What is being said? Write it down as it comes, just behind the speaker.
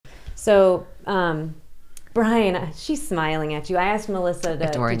So, Brian, she's smiling at you. I asked Melissa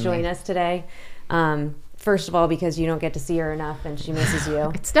to join us today. First of all, because you don't get to see her enough and she misses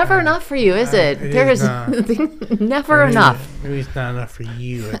you. It's never enough for you, is it? There is never enough. Maybe it's not enough for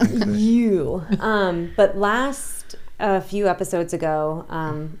you. I think so. You. But last few episodes ago,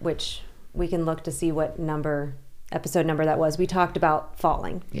 which we can look to see what episode number that was, we talked about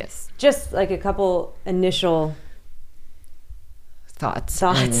falling. Yes. Just like a couple initial thoughts.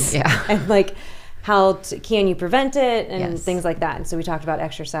 And like how can you prevent it and Yes. things like that. And so we talked about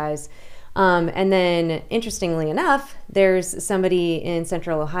exercise. And then interestingly enough, there's somebody in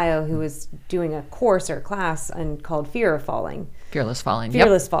Central Ohio who was doing a course or class called Fearless Falling. Fearless falling.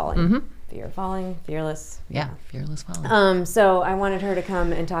 Fearless falling. Mm-hmm. Fear of falling, fearless. Yeah, fearless falling. So I wanted her to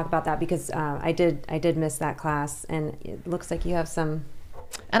come and talk about that because I did miss that class, and it looks like you have some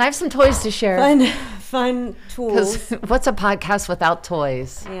And I have some toys to share. Fun tools. What's a podcast without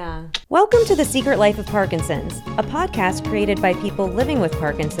toys? Yeah. Welcome to The Secret Life of Parkinson's, a podcast created by people living with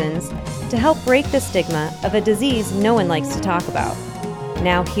Parkinson's to help break the stigma of a disease no one likes to talk about.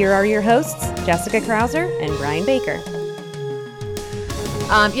 Now, here are your hosts, Jessica Krauser and Brian Baker.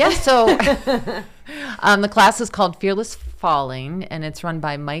 The class is called Fearless Falling, and it's run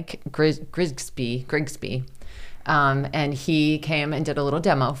by Mike Grigsby. And he came and did a little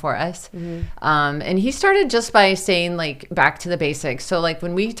demo for us. Mm-hmm. And he started just by saying, like, back to the basics. So, like,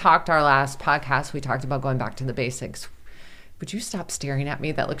 when we talked our last podcast, we talked about going back to the basics. Would you stop staring at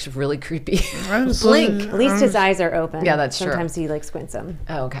me? That looks really creepy. Blink. At least his eyes are open. Yeah, that's true. Sometimes he, like, squints them.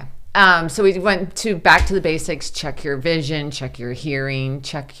 Oh, okay. So we went to back to the basics, check your vision, check your hearing,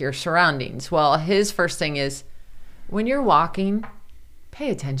 check your surroundings. Well, his first thing is, when you're walking, pay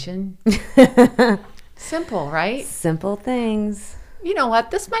attention. Simple, right? Simple things. You know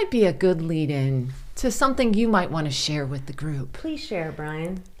what? This might be a good lead-in to something you might want to share with the group. Please share,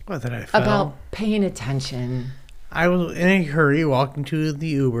 Brian. What, that I fell? About paying attention. I was in a hurry walking to the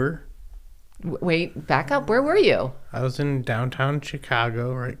Uber. Wait, back up. Where were you? I was in downtown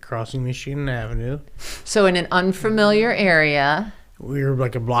Chicago, right crossing Michigan Avenue. So in an unfamiliar area. We were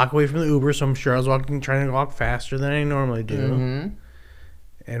like a block away from the Uber, so I'm sure I was trying to walk faster than I normally do. Mm-hmm.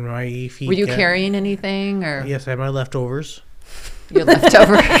 And my feet. Were you carrying anything, or? Yes, I had my leftovers. Your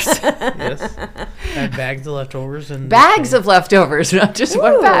leftovers. Yes, I had bags of leftovers and bags of leftovers, not just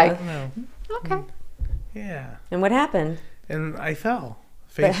one bag. No. Okay. Yeah. And what happened? And I fell.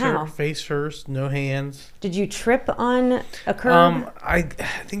 But how? Face first, no hands. Did you trip on a curb? I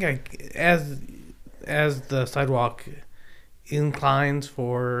think as the sidewalk inclines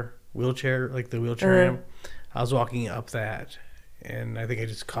for wheelchair, like the wheelchair ramp, I was walking up that, and I think I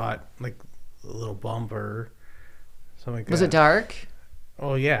just caught like a little bump or something like that. Was it dark?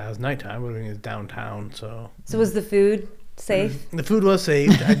 Oh yeah, it was nighttime, but it was downtown, so. So was the food safe? The food was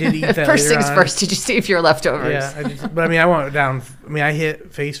saved. I did eat that. First later things on. first. Did you see if your leftovers? Yeah, but I mean, I went down. I mean, I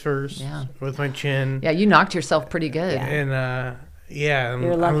hit face first with my chin. Yeah, you knocked yourself pretty good. Yeah. And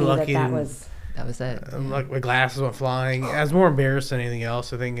you're lucky that was it. My glasses went flying. I was more embarrassed than anything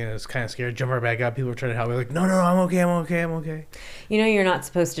else. I think I was kind of scared. Jump right back up. People were trying to help me. Like, no, I'm okay. You know, you're not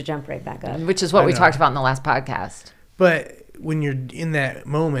supposed to jump right back up. Which is what we talked about in the last podcast. But when you're in that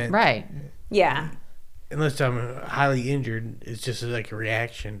moment, right? Yeah. Unless I'm highly injured, it's just like a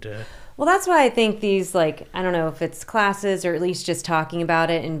reaction to. Well, that's why I think these, like, I don't know if it's classes or at least just talking about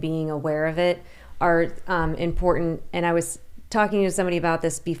it and being aware of it are important. And I was talking to somebody about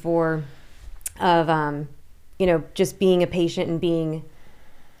this before of, just being a patient and being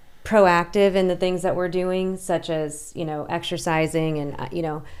proactive in the things that we're doing, such as, exercising. And,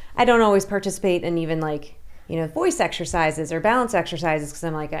 I don't always participate in even like, voice exercises or balance exercises because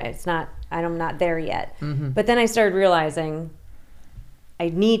I'm like, I'm not there yet. Mm-hmm. But then I started realizing I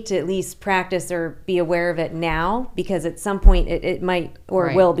need to at least practice or be aware of it now because at some point it might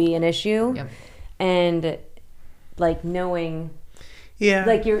or will be an issue. Yep. And like knowing,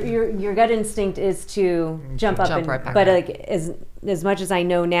 like your gut instinct is to jump up and right back but up. like as much as I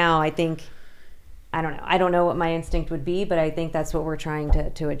know now, I think. I don't know. I don't know what my instinct would be, but I think that's what we're trying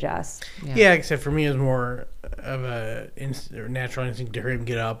to adjust. Yeah, except for me, it was more of a natural instinct to hurry and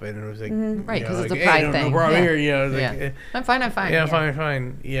get up, and it was like, right, because it's like, a pride thing. No problem here, like, I'm fine. Yeah,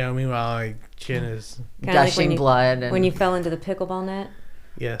 fine. Meanwhile, my chin is gushing blood. When you fell into the pickleball net.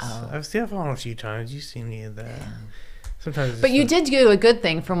 Yes, I've fallen a few times. You've seen me in that. Sometimes, but you did do a good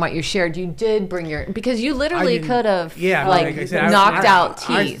thing from what you shared. You did bring because you literally could have like I said, knocked out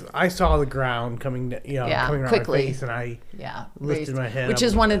teeth. I saw the ground coming, coming around quickly. my face, and I lifted my head, which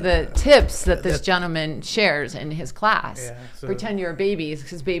is one of the tips that this gentleman shares in his class. Yeah, so pretend you're a baby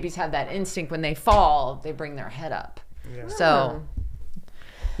because babies have that instinct when they fall, they bring their head up. Yeah. So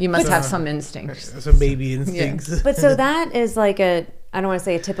You must have some instincts. Some baby instincts. But so that is like I don't want to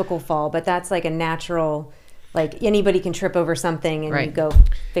say a typical fall, but that's like a natural, like anybody can trip over something and you go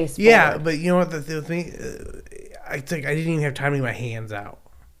face forward. Yeah, but you know what the thing, I think I didn't even have time to get my hands out.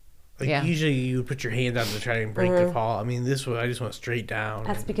 Like usually you would put your hands out to try and break the fall. I mean, this one I just went straight down.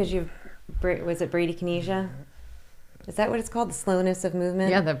 That's because was it bradykinesia? Is that what it's called? The slowness of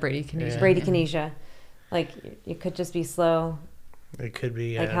movement? Yeah, the bradykinesia. Bradykinesia. Like it could just be slow. It could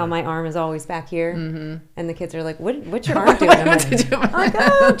be like how my arm is always back here, and the kids are like, "What's your arm doing?" I'm like,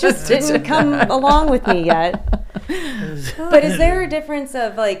 "Oh, just didn't come along with me yet." But is there a difference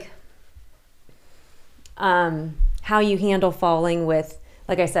of like how you handle falling with,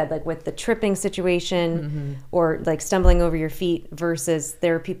 like I said, like with the tripping situation or like stumbling over your feet versus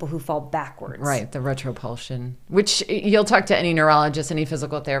there are people who fall backwards? Right, the retropulsion, which you'll talk to any neurologist, any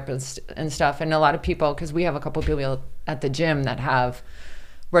physical therapist and stuff. And a lot of people, because we have a couple of people at the gym that have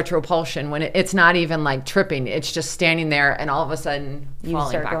retropulsion when it's not even like tripping. It's just standing there and all of a sudden you falling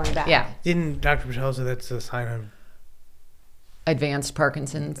start backwards. going back. Yeah. Didn't Dr. Patel say that's a sign of advanced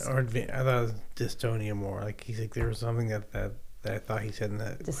Parkinson's? Or I thought it was dystonia more. Like he's like there was something that I thought he said in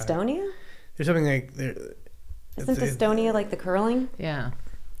that. Dystonia? There's something like there. Isn't dystonia like the curling? Yeah.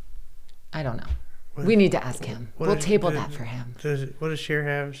 I don't know. We need to ask him. We'll table that for him. What does Cher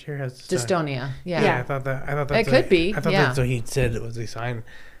have? Cher has dystonia. Yeah. Yeah, I thought that's it could be. I thought that's what he said. It was a sign,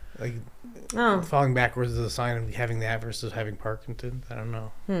 like falling backwards is a sign of having that versus having Parkinson's. I don't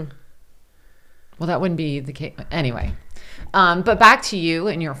know. Well, that wouldn't be the case anyway. But back to you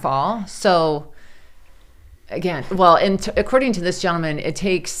and your fall. So again, well, according to this gentleman, it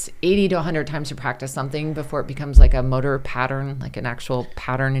takes 80 to 100 times to practice something before it becomes like a motor pattern, like an actual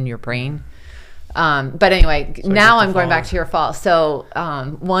pattern in your brain. But anyway, so now I'm going back to your fall. So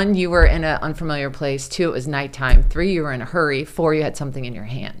 1, you were in an unfamiliar place. 2, it was nighttime. 3, you were in a hurry. 4, you had something in your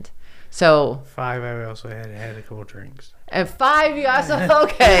hand. So 5, I also had a couple drinks. And 5, you also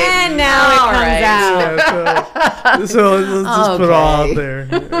okay. And now it comes out. Yeah, so let's just put it all out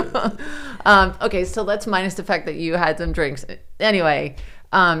there. Okay, so let's minus the fact that you had some drinks. Anyway,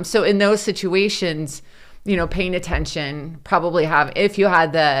 so in those situations, paying attention, probably if you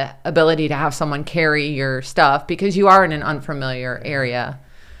had the ability to have someone carry your stuff because you are in an unfamiliar area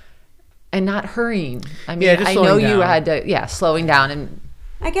and not hurrying. I mean, I know you had to, slowing down. And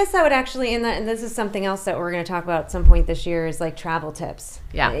I guess I would actually, and this is something else that we're going to talk about at some point this year is like travel tips.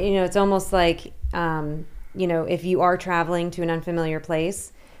 Yeah. It's almost like, if you are traveling to an unfamiliar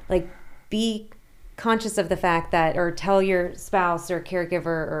place, like be conscious of the fact that, or tell your spouse or caregiver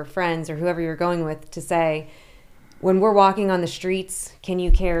or friends or whoever you're going with to say, when we're walking on the streets, can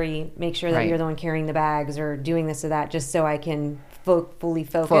you make sure that you're the one carrying the bags or doing this or that, just so I can fully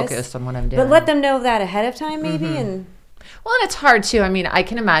focus on what I'm doing. But let them know that ahead of time maybe. And well, and it's hard too. I mean, I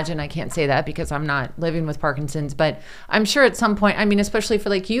can imagine, I can't say that because I'm not living with Parkinson's, but I'm sure at some point, I mean, especially for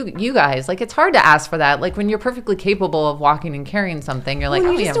like you guys, like it's hard to ask for that. Like when you're perfectly capable of walking and carrying something, you're like,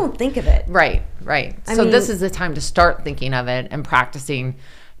 you just don't think of it. Right. So this is the time to start thinking of it and practicing,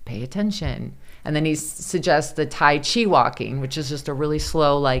 pay attention. And then he suggests the Tai Chi walking, which is just a really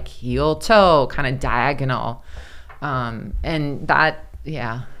slow, like heel toe kind of diagonal. And that,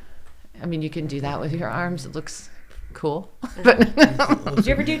 I mean, you can do that with your arms. It looks cool. Did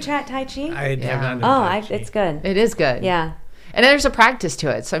you ever do Tai Chi? I have not done Tai Chi. It's good. It is good. Yeah. And there's a practice to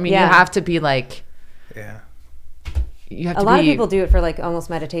it. So, I mean, you have to be like... Yeah. You have to a lot of people do it for like almost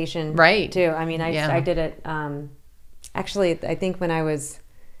meditation. Right. Too. I mean, I did it... actually, I think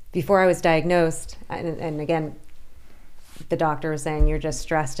before I was diagnosed, and again, the doctor was saying, you're just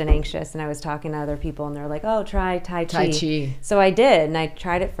stressed and anxious. And I was talking to other people and they're like, oh, try Tai Chi. Tai Chi. So I did, and I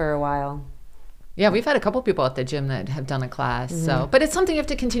tried it for a while. Yeah, we've had a couple people at the gym that have done a class. So, but it's something you have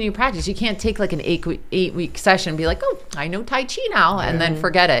to continue practice. You can't take like an 8-week session and be like, oh, I know Tai Chi now, and then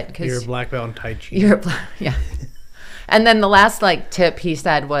forget it. You're a black belt in Tai Chi. Yeah. And then the last like tip he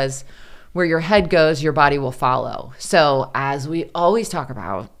said was, where your head goes, your body will follow. So as we always talk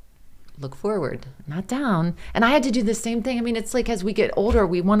about, look forward, not down. And I had to do the same thing. I mean, it's like as we get older,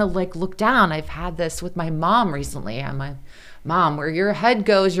 we want to like look down. I've had this with my mom recently. I'm like, Mom, where your head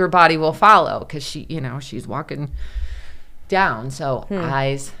goes, your body will follow, because she's walking down. So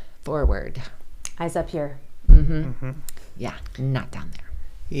eyes forward, eyes up here. Yeah, not down there.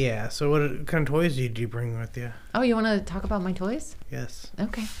 Yeah. So what kind of toys did you bring with you? Oh, you want to talk about my toys? Yes.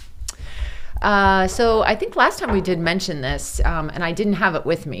 Okay. So I think last time we did mention this, and I didn't have it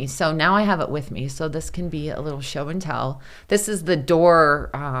with me. So now I have it with me. So this can be a little show and tell. This is the door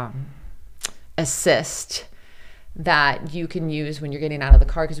assist that you can use when you're getting out of the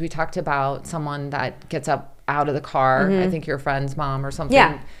car, because we talked about someone that gets up out of the car. I think your friend's mom or something.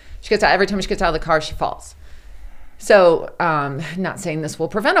 Yeah. She gets out, every time she gets out of the car, she falls. So, not saying this will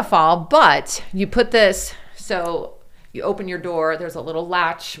prevent a fall, but you put this, so you open your door, there's a little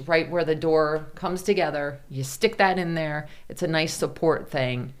latch right where the door comes together. You stick that in there. It's a nice support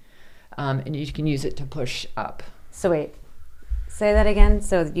thing. And you can use it to push up. So wait, say that again.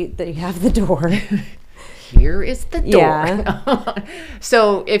 So that you have the door. Here is the door. Yeah.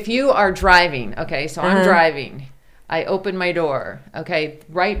 So if you are driving, okay, so I'm driving. I open my door, okay,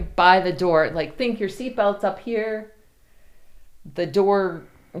 right by the door. Like, think your seatbelt's up here. The door,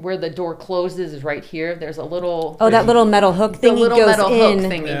 where the door closes, is right here. There's a little... Oh, that little metal hook thingy the little goes metal in.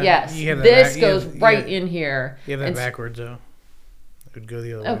 hook thingy, Yeah, yes. you have that This back- goes you have- right yeah. in here. You have that And backwards, though. It would go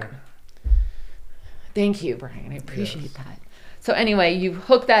the other Okay. way. Thank you, Brian. I appreciate that. So anyway, you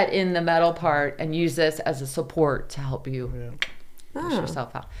hook that in the metal part and use this as a support to help you Yeah. push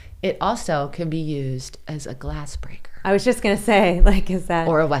yourself out. It also can be used as a glass breaker I was just gonna say, like, is that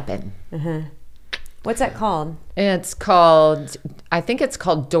or a weapon. what's that called? It's called, I think it's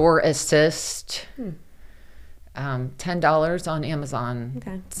called Door Assist. $10 on Amazon.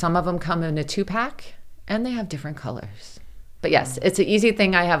 Okay. Some of them come in a 2-pack and they have different colors. But yes, it's an easy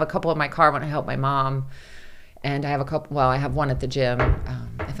thing. I have a couple in my car when I help my mom. And I have a couple, well, I have one at the gym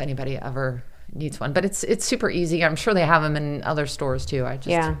if anybody ever needs one. But it's super easy. I'm sure they have them in other stores too. I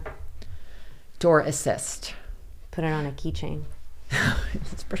just, Door Assist. Put it on a keychain.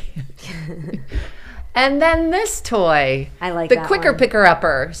 It's pretty. And then this toy. I like the that Quicker one. Picker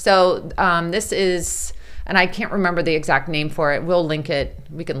Upper. So this is, and I can't remember the exact name for it. We'll link it.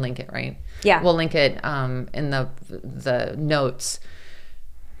 We can link it, right? Yeah. We'll link it in the notes.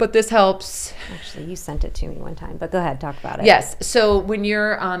 But this helps. Actually, you sent it to me one time, but go ahead, talk about it. Yes. So when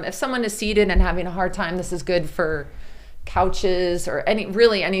you're, if someone is seated and having a hard time, this is good for couches or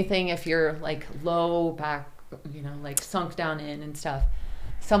anything. If you're like low back, like sunk down in and stuff,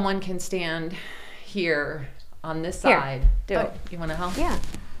 someone can stand here on this Here, side. do it. You want to help? Yeah.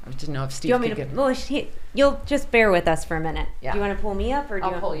 I didn't know if Do Steve you want me could to? get. Well, you'll just bear with us for a minute. Yeah. Do you want to pull me up, or do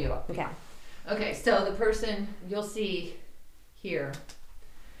I'll you pull you up. Okay. Okay, so the person you'll see here.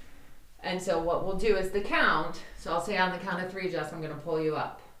 And so what we'll do is the count. So I'll say on the count of 3, Jess, I'm going to pull you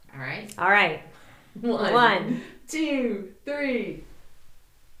up. All right? All right. 1, 2, 3.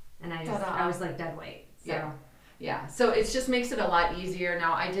 And Ta-da. I was like dead weight. So. Yeah. Yeah. So it just makes it a lot easier.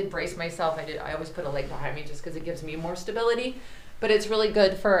 Now I did brace myself. I always put a leg behind me just because it gives me more stability. But it's really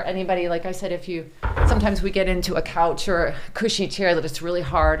good for anybody. Like I said, sometimes we get into a couch or a cushy chair that it's really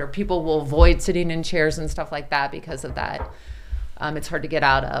hard, or people will avoid sitting in chairs and stuff like that because of that. It's hard to get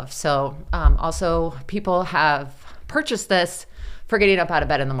out of. So also people have purchased this for getting up out of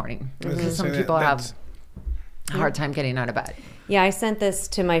bed in the morning. Because some people have a hard time getting out of bed. Yeah, I sent this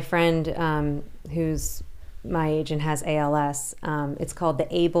to my friend who's my age and has ALS. It's called the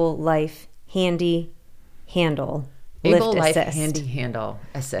Able Life Handy Handle Able Lift Life Assist. Handy Handle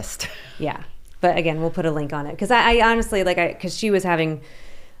Assist. Yeah, but again, we'll put a link on it because I honestly because she was having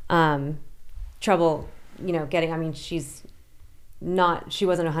trouble, getting. I mean, she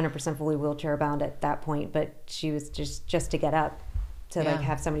wasn't 100% fully wheelchair bound at that point, but she was just to get up. To Yeah.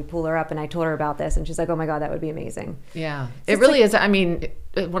 have somebody pull her up, and I told her about this, and she's like, "Oh my God, that would be amazing." Yeah, it really is. I mean,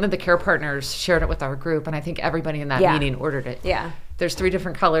 one of the care partners shared it with our group, and I think everybody in that meeting ordered it. Yeah. There's 3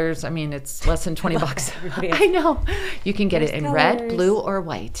 different colors. I mean, it's less than $20. Everybody I know. You can get it in red, colors. blue, or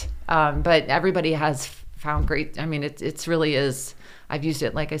white. But everybody has found great. I mean, it's really is. I've used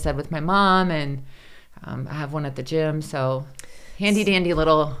it, like I said, with my mom, and I have one at the gym. So handy dandy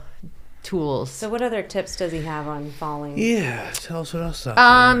little tools. So what other tips does he have on falling? Yeah, tell us what else out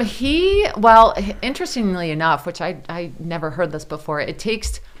there. Interestingly enough, which I never heard this before, it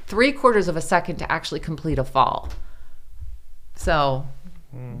takes 3/4 of a second to actually complete a fall. So,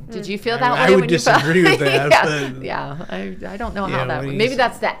 did you feel that way? I would when you fell? disagree with that. yeah, but yeah. I don't know how Yeah, that. when you Maybe s-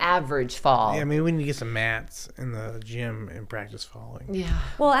 that's the average fall. Yeah, maybe we need to get some mats in the gym and practice falling. Yeah.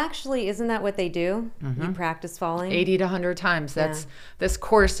 Well, actually, isn't that what they do? You practice falling. 80 to 100 times. This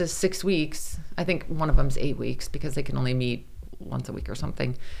course is 6 weeks. I think one of them's 8 weeks because they can only meet once a week or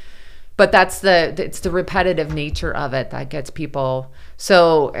something. But it's the repetitive nature of it that gets people.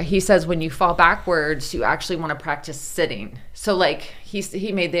 So he says when you fall backwards, you actually want to practice sitting. So like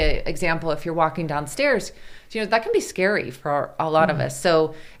he made the example, if you're walking downstairs, that can be scary for a lot of us.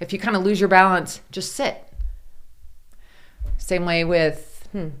 So if you kind of lose your balance, just sit. Same way with,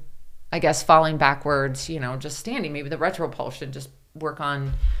 I guess, falling backwards, just standing, maybe the retropulsion, just work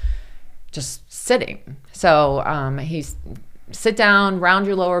on just sitting. So he's sit down, round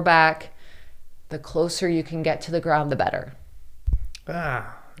your lower back. The closer you can get to the ground, the better.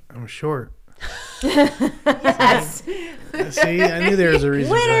 I'm short. Yes. See, I knew there was a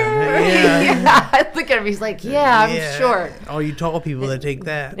reason for that. Yeah. Yeah. Look at him. He's like, yeah, I'm sure. All you tall people that take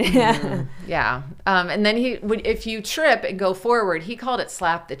that. Yeah. And then if you trip and go forward, he called it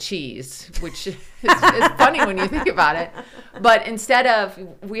slap the cheese, which is funny when you think about it. But instead of,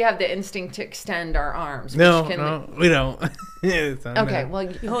 we have the instinct to extend our arms. No, which we don't. Okay,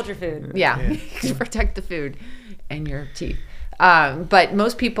 well, You hold your food. yeah. To protect the food and your teeth. But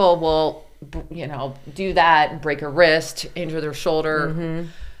most people will, do that, break a wrist, injure their shoulder.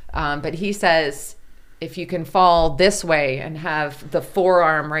 But he says if you can fall this way and have the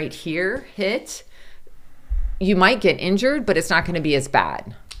forearm right here hit, you might get injured, but it's not going to be as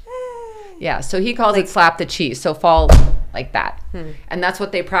bad. Yeah, so he calls it slap the cheese. So fall like that. And that's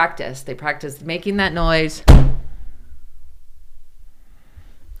what they practice. They practice making that noise.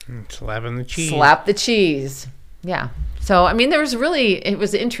 Slapping the cheese. Slap the cheese. Yeah. So, I mean, it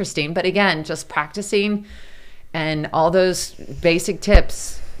was interesting. But again, just practicing and all those basic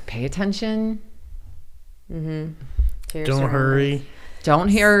tips. Pay attention. Don't hurry. Don't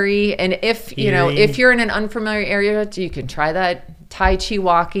hurry. And if you're in an unfamiliar area, you can try that Tai Chi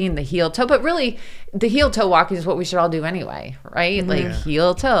walking, the heel toe. But really, the heel toe walking is what we should all do anyway, right? Like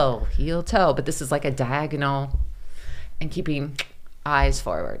heel toe. But this is like a diagonal and keeping eyes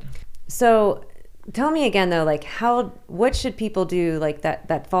forward. So tell me again though, like what should people do like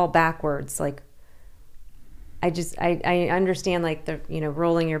that fall backwards? Like I understand like the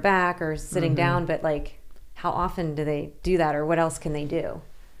rolling your back or sitting down, but like how often do they do that, or what else can they do?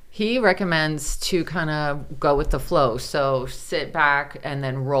 He recommends to kind of go with the flow. So sit back and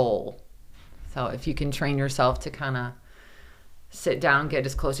then roll. So if you can train yourself to kind of sit down, get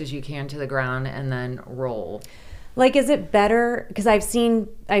as close as you can to the ground, and then roll. Like, is it better? Because I've seen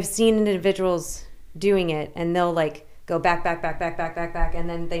individuals doing it, and they'll like go back, and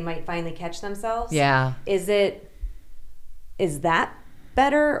then they might finally catch themselves. Yeah. Is that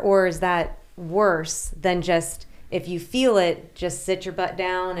better, or is that worse than just, if you feel it, just sit your butt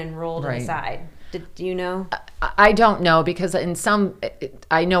down and roll to the side? Do you know? I don't know, because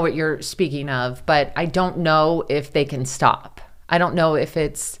I know what you're speaking of, but I don't know if they can stop. I don't know if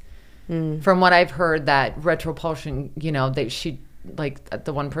it's, from what I've heard, that retropulsion,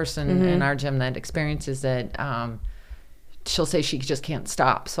 the one person in our gym that experiences it, she'll say she just can't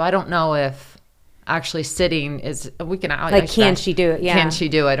stop. So I don't know if actually sitting is, can she do it? Yeah. Can she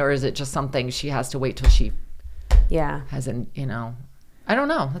do it? Or is it just something she has to wait till she hasn't, I don't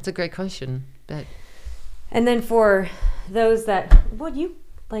know. That's a great question. But and then for those that,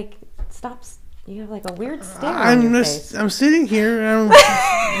 you have like a weird stare on your face. I'm sitting here and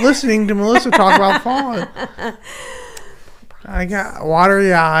I'm listening to Melissa talk about falling. I got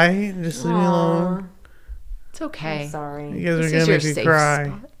watery eye. Just leave me alone. It's okay. I'm sorry. You guys are going to make me cry.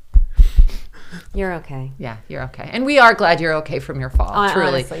 Spot. You're okay. Yeah, you're okay. And we are glad you're okay from your fall,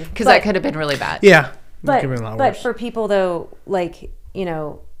 truly. Because that could have been really bad. Yeah. But for people, though, like,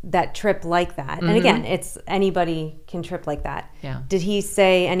 that trip like that, and again, it's anybody can trip like that. Yeah. Did he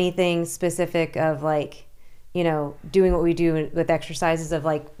say anything specific of, like, doing what we do with exercises of,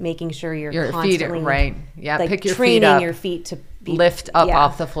 like, making sure your constantly, feet, right? Yeah, like, pick your training feet up. your feet to be, lift up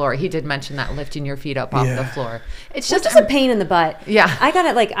off the floor. He did mention that, lifting your feet up off the floor. It's just a pain in the butt. Yeah. I got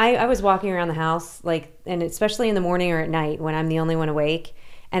it. Like, I was walking around the house, like, and especially in the morning or at night when I'm the only one awake,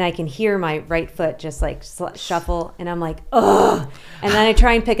 and I can hear my right foot just like shuffle, and I'm like, ugh. And then I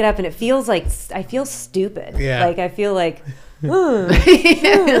try and pick it up, and it feels like I feel stupid. Yeah. Like I feel like, and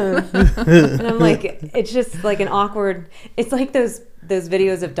I'm like, it's just like an awkward. It's like those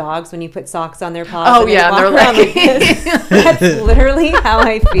videos of dogs when you put socks on their paws. Oh, and they yeah, walk they're around like this. That's literally how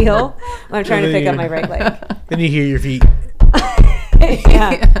I feel when I'm trying to pick up my right leg. Then you hear your feet.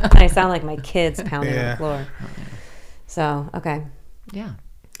 Yeah. And I sound like my kids pounding on the floor. So, okay. Yeah.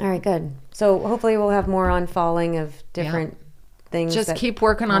 All right, good. So hopefully we'll have more on falling of different things. Just keep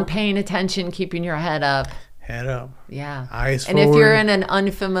working on paying attention, keeping your head up. Head up. Yeah. Eyes and forward. if you're in an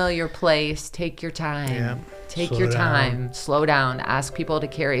unfamiliar place, take your time. Yeah. Take your time. Slow down. Ask people to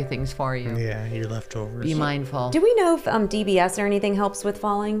carry things for you. Yeah, your leftovers. Be mindful. Do we know if DBS or anything helps with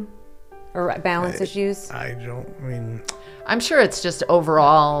falling or balance issues? I'm sure it's just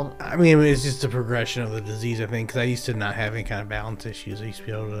overall. I mean, it's just a progression of the disease, I think, because I used to not have any kind of balance issues. I used to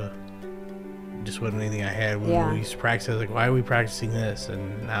be able to, just wasn't anything I had. When we used to practice, I was like, why are we practicing this?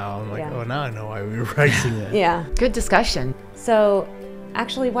 And now I'm like, oh, now I know why we were practicing that. Yeah. Good discussion. So,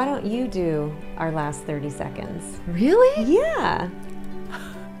 actually, why don't you do our last 30 seconds? Really? Yeah.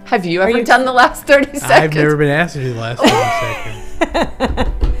 Have you ever done the last 30 seconds? I've never been asked to do the last 30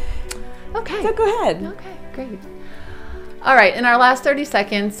 seconds. Okay. So go ahead. Okay, great. All right, in our last 30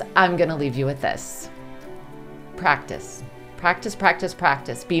 seconds, I'm going to leave you with this. Practice. Practice, practice,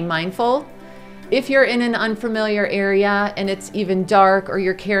 practice. Be mindful. If you're in an unfamiliar area and it's even dark or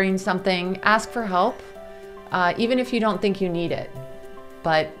you're carrying something, ask for help, even if you don't think you need it.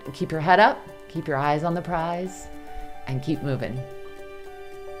 But keep your head up, keep your eyes on the prize, and keep moving.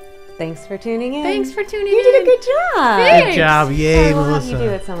 Thanks for tuning in. Thanks for tuning in. You did a good job. Thanks. Good job. Yay, Sorry, we'll Melissa. have you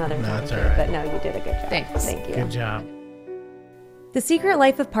do it some other No, time. it's all too, right. But no, you did a good job. Thanks. Thank you. Good job. The Secret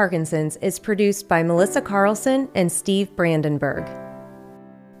Life of Parkinson's is produced by Melissa Carlson and Steve Brandenburg.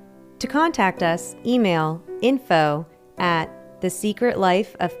 To contact us, email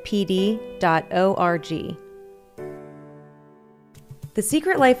info@thesecretlifeofpd.org. The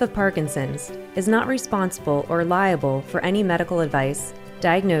Secret Life of Parkinson's is not responsible or liable for any medical advice,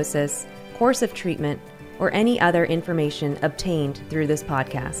 diagnosis, course of treatment, or any other information obtained through this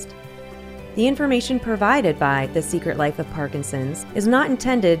podcast. The information provided by The Secret Life of Parkinson's is not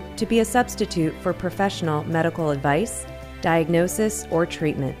intended to be a substitute for professional medical advice, diagnosis, or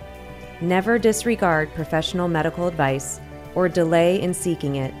treatment. Never disregard professional medical advice or delay in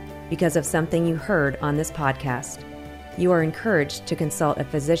seeking it because of something you heard on this podcast. You are encouraged to consult a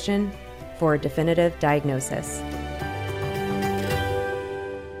physician for a definitive diagnosis.